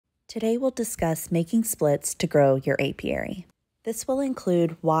Today we'll discuss making splits to grow your apiary. This will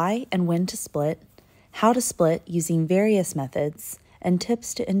include why and when to split, how to split using various methods, and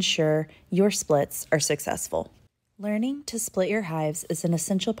tips to ensure your splits are successful. Learning to split your hives is an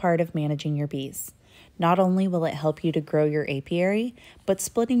essential part of managing your bees. Not only will it help you to grow your apiary, but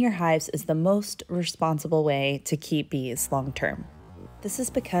splitting your hives is the most responsible way to keep bees long term. This is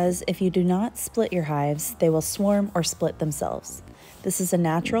because if you do not split your hives, they will swarm or split themselves. This is a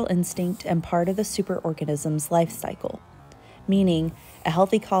natural instinct and part of the superorganism's life cycle, meaning a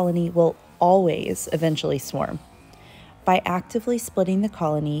healthy colony will always eventually swarm. By actively splitting the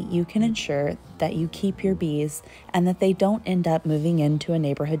colony, you can ensure that you keep your bees and that they don't end up moving into a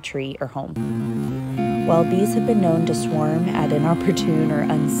neighborhood tree or home. While bees have been known to swarm at inopportune or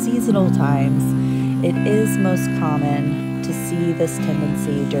unseasonal times, it is most common to see this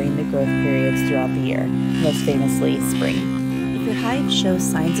tendency during the growth periods throughout the year, most famously spring. If your hive shows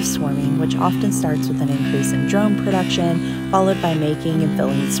signs of swarming, which often starts with an increase in drone production, followed by making and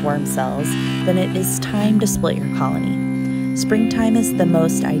filling swarm cells, then it is time to split your colony. Springtime is the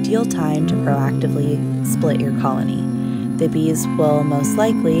most ideal time to proactively split your colony. The bees will most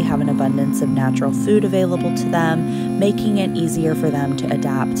likely have an abundance of natural food available to them, making it easier for them to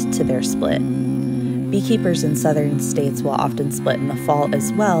adapt to their split. Beekeepers in southern states will often split in the fall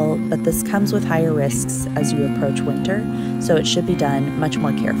as well, but this comes with higher risks as you approach winter, so it should be done much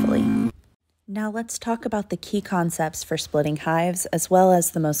more carefully. Now let's talk about the key concepts for splitting hives, as well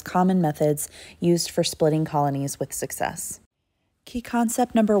as the most common methods used for splitting colonies with success. Key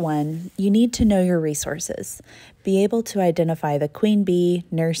concept number 1, you need to know your resources. Be able to identify the queen bee,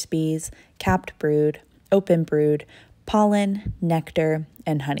 nurse bees, capped brood, open brood, pollen, nectar,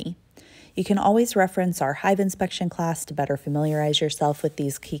 and honey. You can always reference our hive inspection class to better familiarize yourself with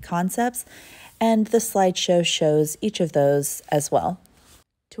these key concepts, and the slideshow shows each of those as well.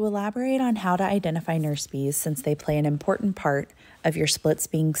 To elaborate on how to identify nurse bees, since they play an important part of your splits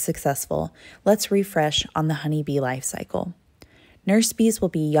being successful, let's refresh on the honeybee life cycle. Nurse bees will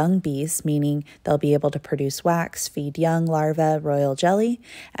be young bees, meaning they'll be able to produce wax, feed young larvae, royal jelly,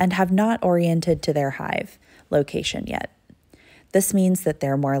 and have not oriented to their hive location yet. This means that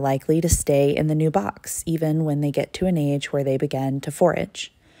they're more likely to stay in the new box, even when they get to an age where they begin to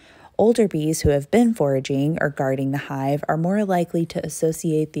forage. Older bees who have been foraging or guarding the hive are more likely to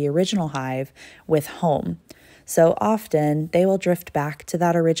associate the original hive with home, so often they will drift back to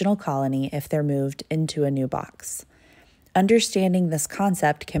that original colony if they're moved into a new box. Understanding this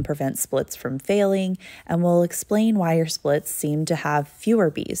concept can prevent splits from failing and will explain why your splits seem to have fewer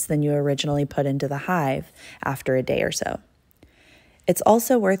bees than you originally put into the hive after a day or so. It's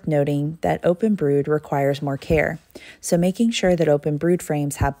also worth noting that open brood requires more care, so making sure that open brood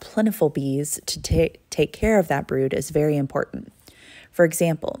frames have plentiful bees to take care of that brood is very important. For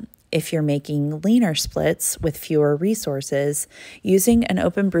example, if you're making leaner splits with fewer resources, using an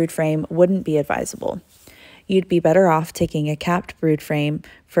open brood frame wouldn't be advisable. You'd be better off taking a capped brood frame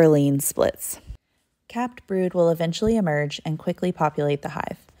for lean splits. Capped brood will eventually emerge and quickly populate the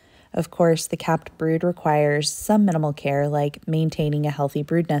hive. Of course, the capped brood requires some minimal care, like maintaining a healthy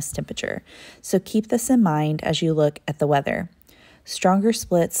brood nest temperature, so keep this in mind as you look at the weather. Stronger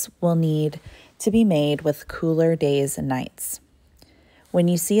splits will need to be made with cooler days and nights. When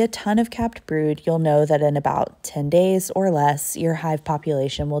you see a ton of capped brood, you'll know that in about 10 days or less, your hive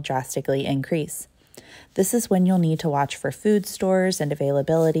population will drastically increase. This is when you'll need to watch for food stores and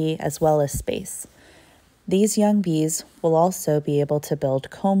availability, as well as space. These young bees will also be able to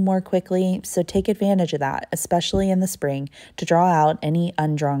build comb more quickly, so take advantage of that, especially in the spring, to draw out any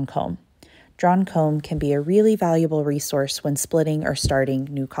undrawn comb. Drawn comb can be a really valuable resource when splitting or starting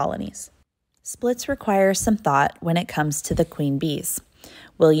new colonies. Splits require some thought when it comes to the queen bees.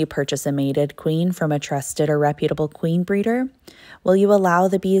 Will you purchase a mated queen from a trusted or reputable queen breeder? Will you allow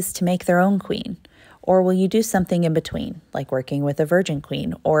the bees to make their own queen? Or will you do something in between, like working with a virgin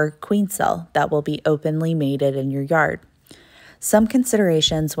queen or queen cell that will be openly mated in your yard? Some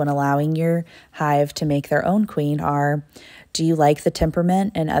considerations when allowing your hive to make their own queen are, do you like the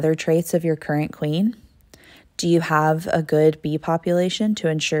temperament and other traits of your current queen? Do you have a good bee population to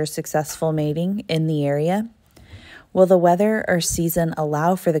ensure successful mating in the area? Will the weather or season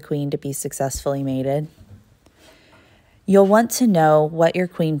allow for the queen to be successfully mated? You'll want to know what your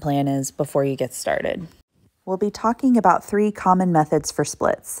queen plan is before you get started. We'll be talking about 3 common methods for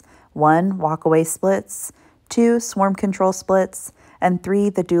splits. 1, walkaway splits, 2, swarm control splits, and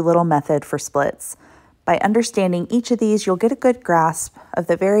 3, the Doolittle method for splits. By understanding each of these, you'll get a good grasp of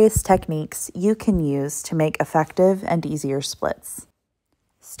the various techniques you can use to make effective and easier splits.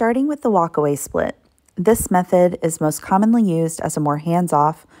 Starting with the walkaway split, This method is most commonly used as a more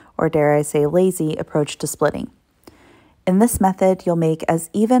hands-off, or dare I say lazy, approach to splitting. In this method, you'll make as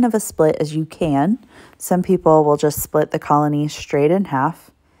even of a split as you can. Some people will just split the colony straight in half.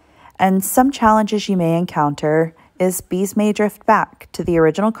 And some challenges you may encounter is bees may drift back to the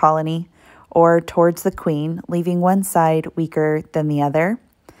original colony or towards the queen, leaving one side weaker than the other,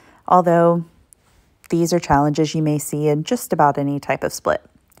 although these are challenges you may see in just about any type of split.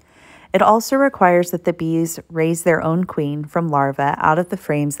 It also requires that the bees raise their own queen from larvae out of the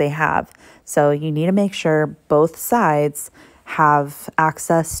frames they have, so you need to make sure both sides have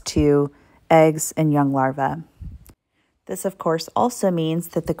access to eggs and young larvae. This, of course, also means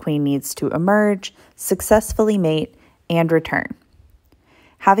that the queen needs to emerge, successfully mate, and return.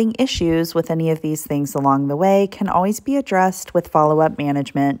 Having issues with any of these things along the way can always be addressed with follow-up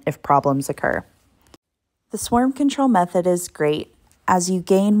management if problems occur. The swarm control method is great as you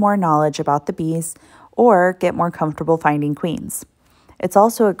gain more knowledge about the bees or get more comfortable finding queens. It's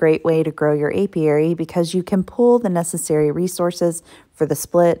also a great way to grow your apiary because you can pool the necessary resources for the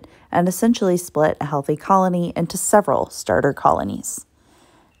split and essentially split a healthy colony into several starter colonies.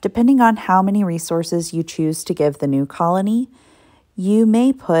 Depending on how many resources you choose to give the new colony, you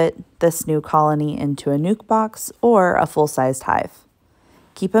may put this new colony into a nuke box or a full-sized hive.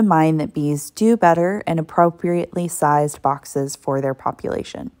 Keep in mind that bees do better in appropriately sized boxes for their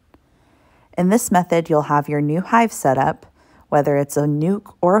population. In this method, you'll have your new hive set up, whether it's a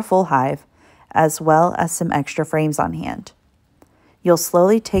nuke or a full hive, as well as some extra frames on hand. You'll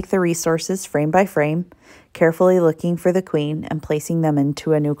slowly take the resources frame by frame, carefully looking for the queen and placing them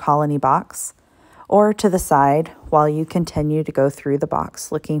into a new colony box, or to the side while you continue to go through the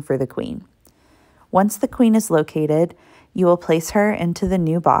box looking for the queen. Once the queen is located, you will place her into the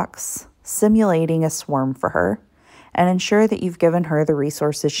new box, simulating a swarm for her, and ensure that you've given her the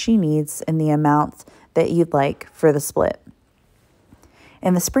resources she needs in the amount that you'd like for the split.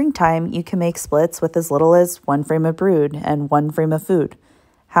 In the springtime, you can make splits with as little as 1 frame of brood and 1 frame of food.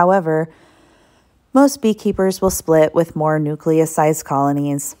 However, most beekeepers will split with more nucleus-sized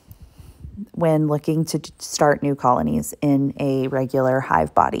colonies when looking to start new colonies in a regular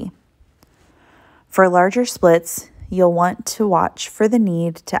hive body. For larger splits, you'll want to watch for the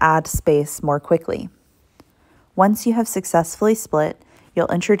need to add space more quickly. Once you have successfully split, you'll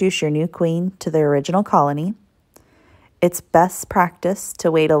introduce your new queen to the original colony. It's best practice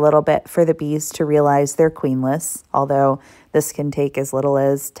to wait a little bit for the bees to realize they're queenless, although this can take as little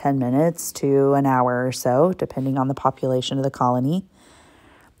as 10 minutes to an hour or so, depending on the population of the colony.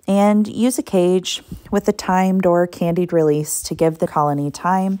 And use a cage with a timed or candied release to give the colony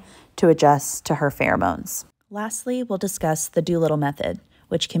time to adjust to her pheromones. Lastly, we'll discuss the Doolittle method,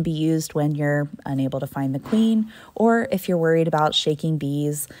 which can be used when you're unable to find the queen or if you're worried about shaking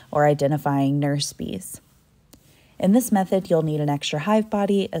bees or identifying nurse bees. In this method, you'll need an extra hive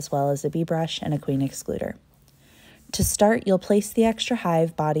body as well as a bee brush and a queen excluder. To start, you'll place the extra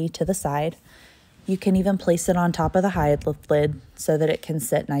hive body to the side. You can even place it on top of the hive lid so that it can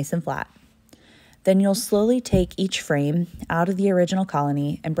sit nice and flat. Then you'll slowly take each frame out of the original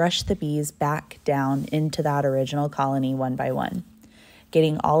colony and brush the bees back down into that original colony one by one,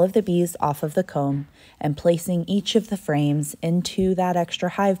 getting all of the bees off of the comb and placing each of the frames into that extra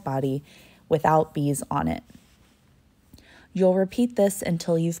hive body without bees on it. You'll repeat this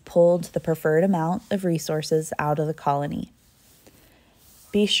until you've pulled the preferred amount of resources out of the colony.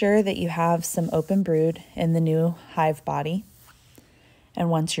 Be sure that you have some open brood in the new hive body. And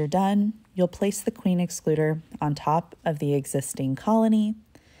once you're done, you'll place the queen excluder on top of the existing colony,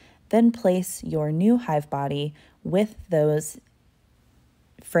 then place your new hive body with those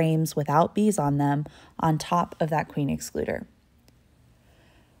frames without bees on them on top of that queen excluder.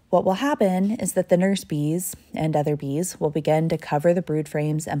 What will happen is that the nurse bees and other bees will begin to cover the brood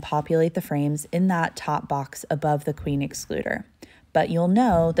frames and populate the frames in that top box above the queen excluder. But you'll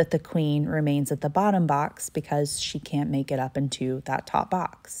know that the queen remains at the bottom box because she can't make it up into that top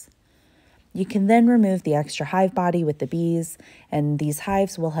box. You can then remove the extra hive body with the bees, and these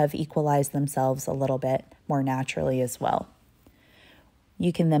hives will have equalized themselves a little bit more naturally as well.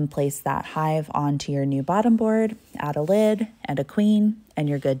 You can then place that hive onto your new bottom board, add a lid and a queen, and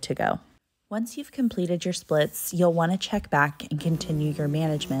you're good to go. Once you've completed your splits, you'll want to check back and continue your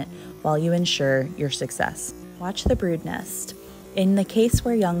management while you ensure your success. Watch the brood nest. In the case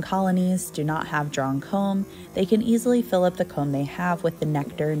where young colonies do not have drawn comb, they can easily fill up the comb they have with the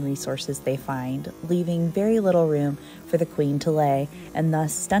nectar and resources they find, leaving very little room for the queen to lay, and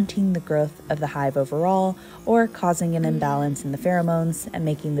thus stunting the growth of the hive overall, or causing an imbalance in the pheromones and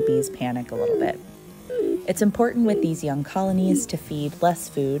making the bees panic a little bit. It's important with these young colonies to feed less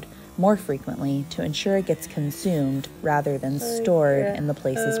food, more frequently to ensure it gets consumed rather than stored in the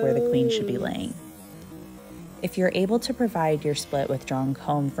places where the queen should be laying. If you're able to provide your split with drawn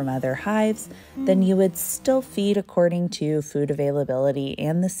comb from other hives, then you would still feed according to food availability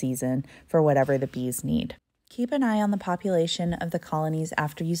and the season for whatever the bees need. Keep an eye on the population of the colonies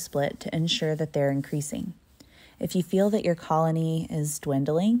after you split to ensure that they're increasing. If you feel that your colony is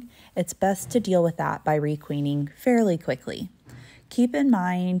dwindling, it's best to deal with that by requeening fairly quickly. Keep in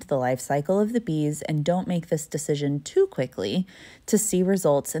mind the life cycle of the bees and don't make this decision too quickly to see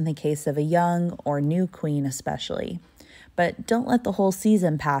results in the case of a young or new queen especially. But don't let the whole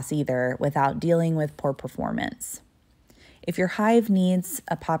season pass either without dealing with poor performance. If your hive needs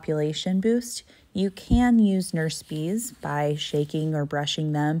a population boost, you can use nurse bees by shaking or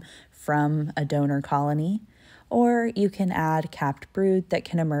brushing them from a donor colony, or you can add capped brood that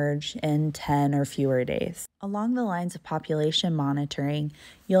can emerge in 10 or fewer days. Along the lines of population monitoring,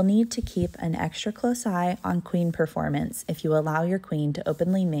 you'll need to keep an extra close eye on queen performance if you allow your queen to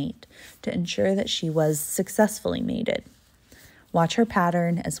openly mate to ensure that she was successfully mated. Watch her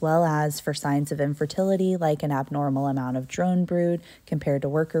pattern as well as for signs of infertility like an abnormal amount of drone brood compared to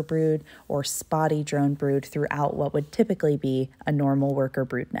worker brood or spotty drone brood throughout what would typically be a normal worker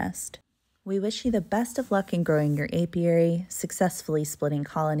brood nest. We wish you the best of luck in growing your apiary. Successfully splitting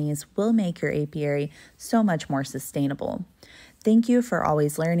colonies will make your apiary so much more sustainable. Thank you for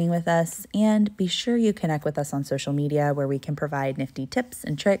always learning with us, and be sure you connect with us on social media where we can provide nifty tips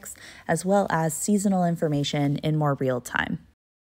and tricks as well as seasonal information in more real time.